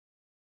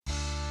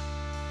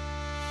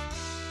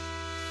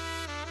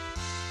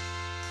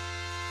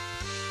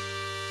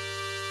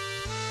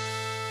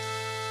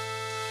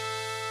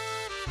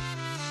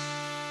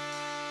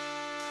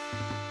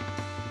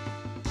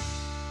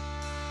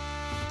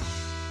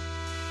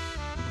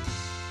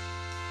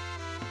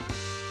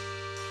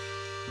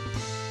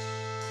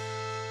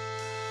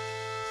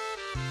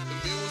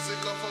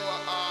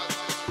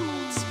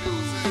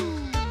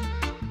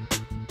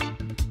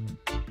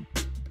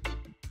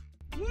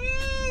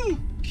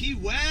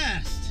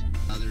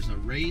There's a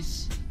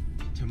race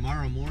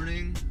tomorrow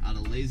morning out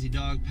of Lazy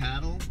Dog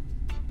Paddle,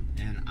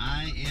 and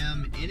I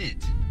am in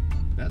it.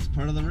 That's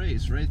part of the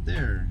race right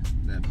there.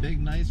 That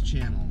big, nice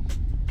channel.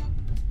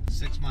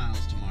 6 miles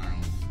tomorrow.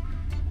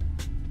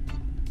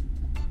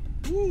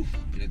 Woo!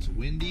 And it's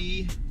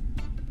windy.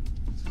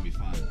 It's gonna be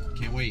fun.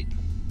 Can't wait.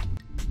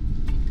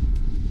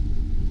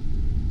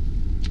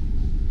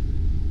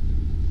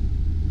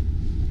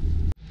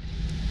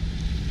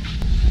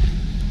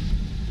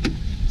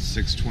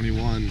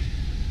 (6:21)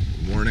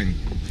 morning.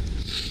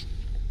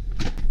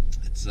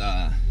 It's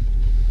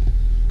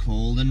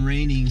cold and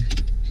raining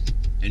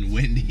and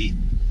windy.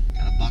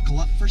 Gotta buckle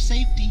up for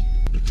safety.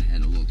 I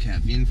had a little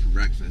caffeine for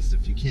breakfast,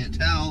 if you can't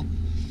tell,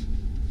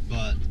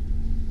 but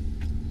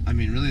I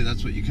mean, really,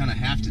 that's what you kind of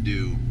have to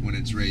do when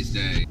it's race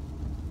day.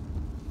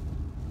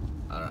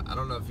 I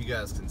don't know if you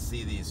guys can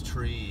see these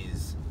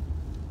trees,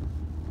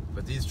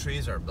 but these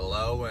trees are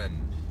below,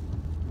 and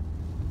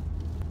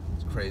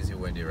it's crazy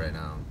windy right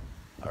now.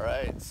 All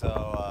right, so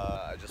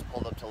I just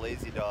pulled up to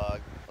Lazy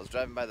Dog. I was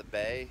driving by the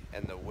bay,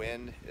 and the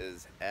wind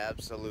is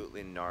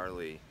absolutely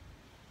gnarly.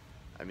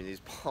 I mean,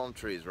 these palm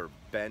trees were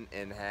bent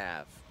in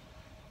half.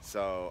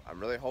 So I'm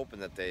really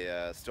hoping that they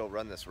still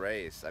run this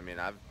race. I mean,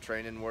 I've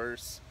trained in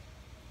worse.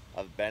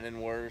 I've been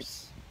in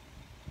worse.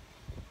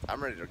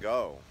 I'm ready to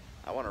go.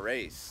 I want to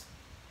race.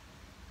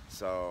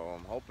 So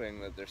I'm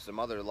hoping that there's some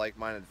other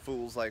like-minded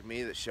fools like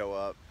me that show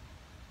up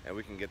and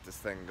we can get this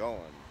thing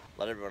going.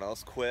 Let everyone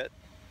else quit.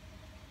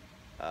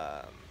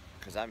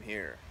 Because I'm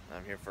here.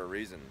 I'm here for a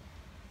reason.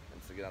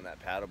 It's to get on that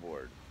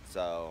paddleboard.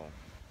 So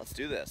let's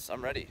do this.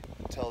 I'm ready.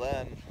 Until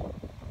then,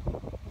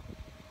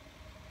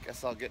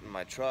 guess I'll get in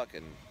my truck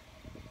and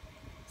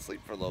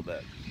sleep for a little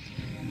bit.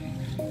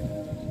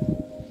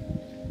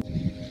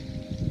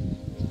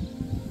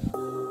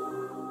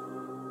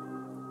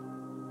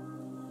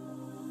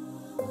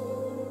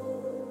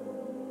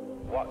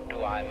 What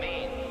do I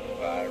mean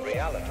by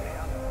reality?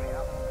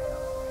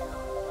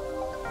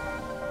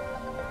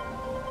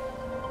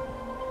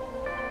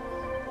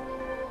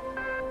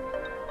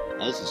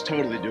 Oh, this is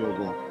totally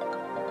doable.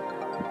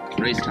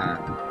 Race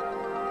time.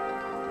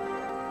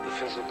 The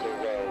physical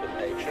world of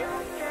nature,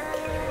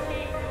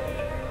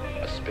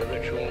 a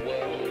spiritual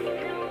world.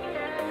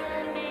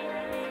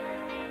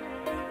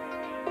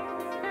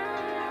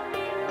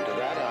 To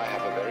that I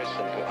have a very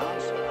simple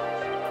answer.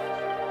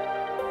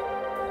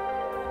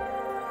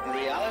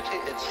 Reality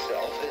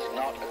itself is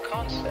not a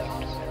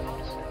concept.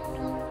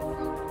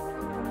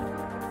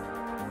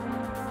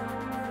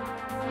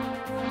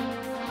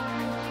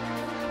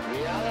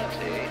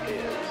 Reality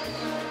is,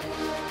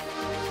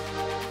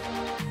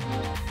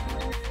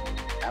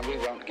 and we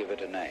won't give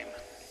it a name.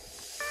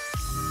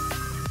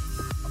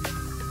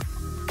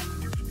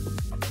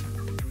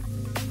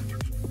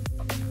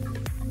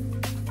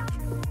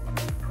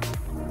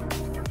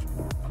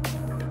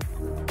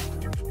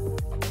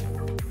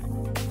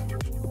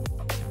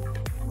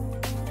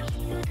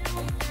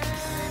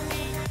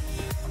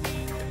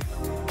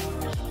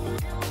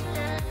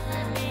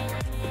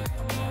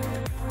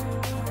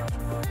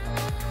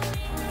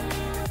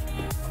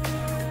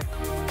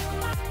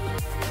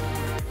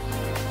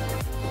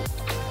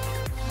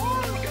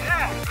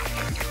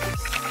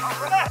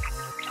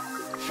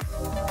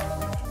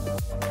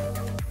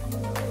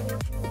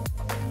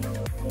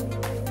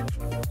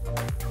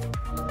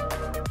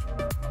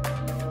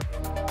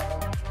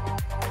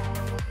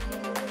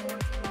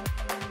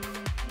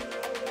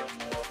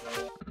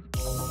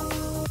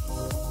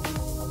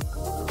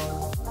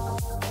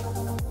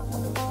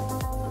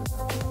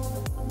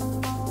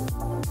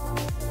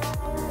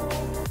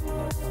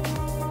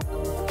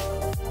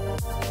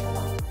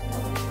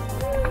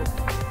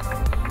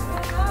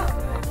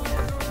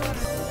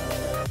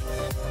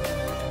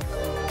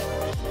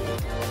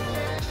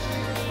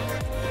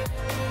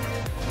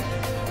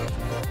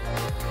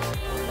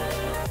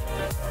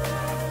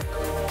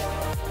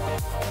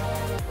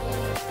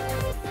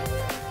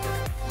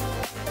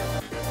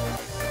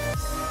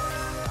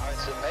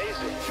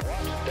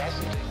 What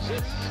doesn't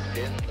exist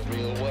in the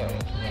real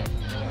world?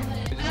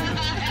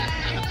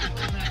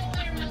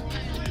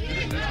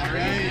 All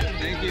right,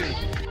 thank you.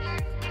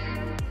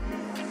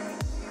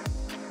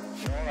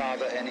 Nor are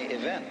there any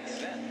events.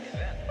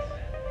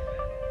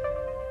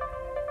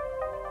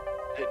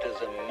 It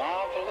is a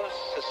marvelous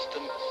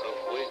system of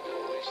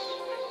wiggles.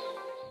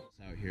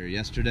 Out here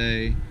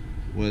yesterday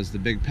was the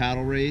big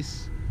paddle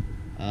race.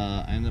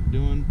 I ended up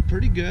doing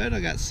pretty good. I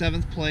got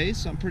 7th place,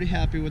 so I'm pretty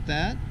happy with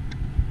that.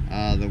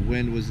 The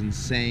wind was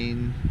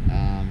insane.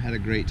 Had a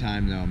great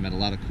time though. Met a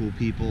lot of cool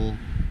people.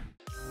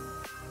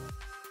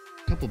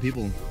 A couple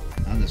people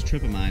on this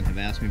trip of mine have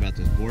asked me about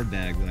this board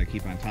bag that I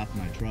keep on top of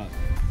my truck.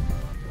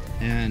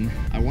 And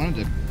I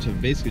wanted to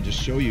basically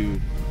just show you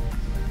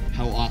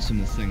how awesome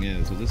this thing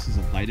is. So this is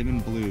a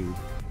VitaminBlue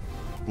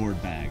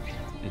board bag.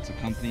 It's a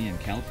company in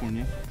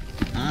California.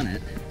 On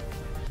it,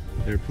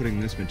 they're putting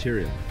this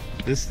material.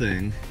 This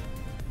thing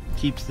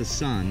keeps the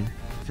sun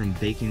from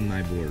baking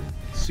my board.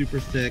 Super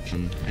thick,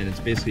 and it's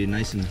basically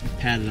nice and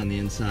padded on the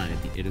inside.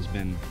 It has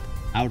been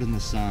out in the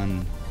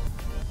sun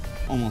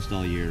almost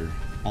all year,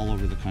 all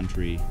over the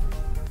country,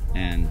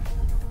 and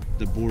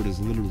the board is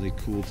literally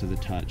cool to the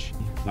touch.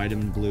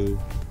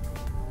 VitaminBlue,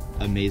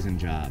 amazing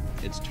job.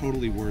 It's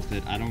totally worth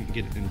it. I don't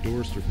get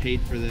endorsed or paid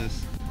for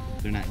this.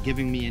 They're not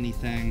giving me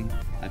anything.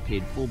 I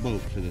paid full boat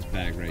for this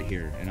bag right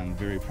here, and I'm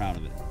very proud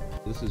of it.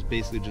 This is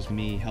basically just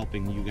me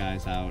helping you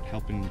guys out,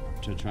 helping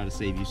to try to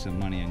save you some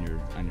money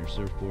on your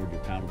surfboard,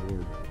 your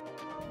paddleboard.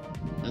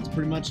 That's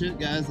pretty much it,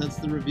 guys. That's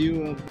the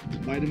review of the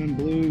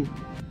VitaminBlue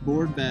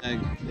board bag.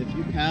 If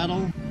you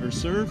paddle or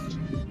surf,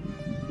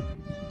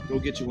 go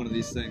get you one of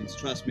these things.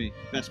 Trust me,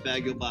 best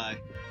bag you'll buy.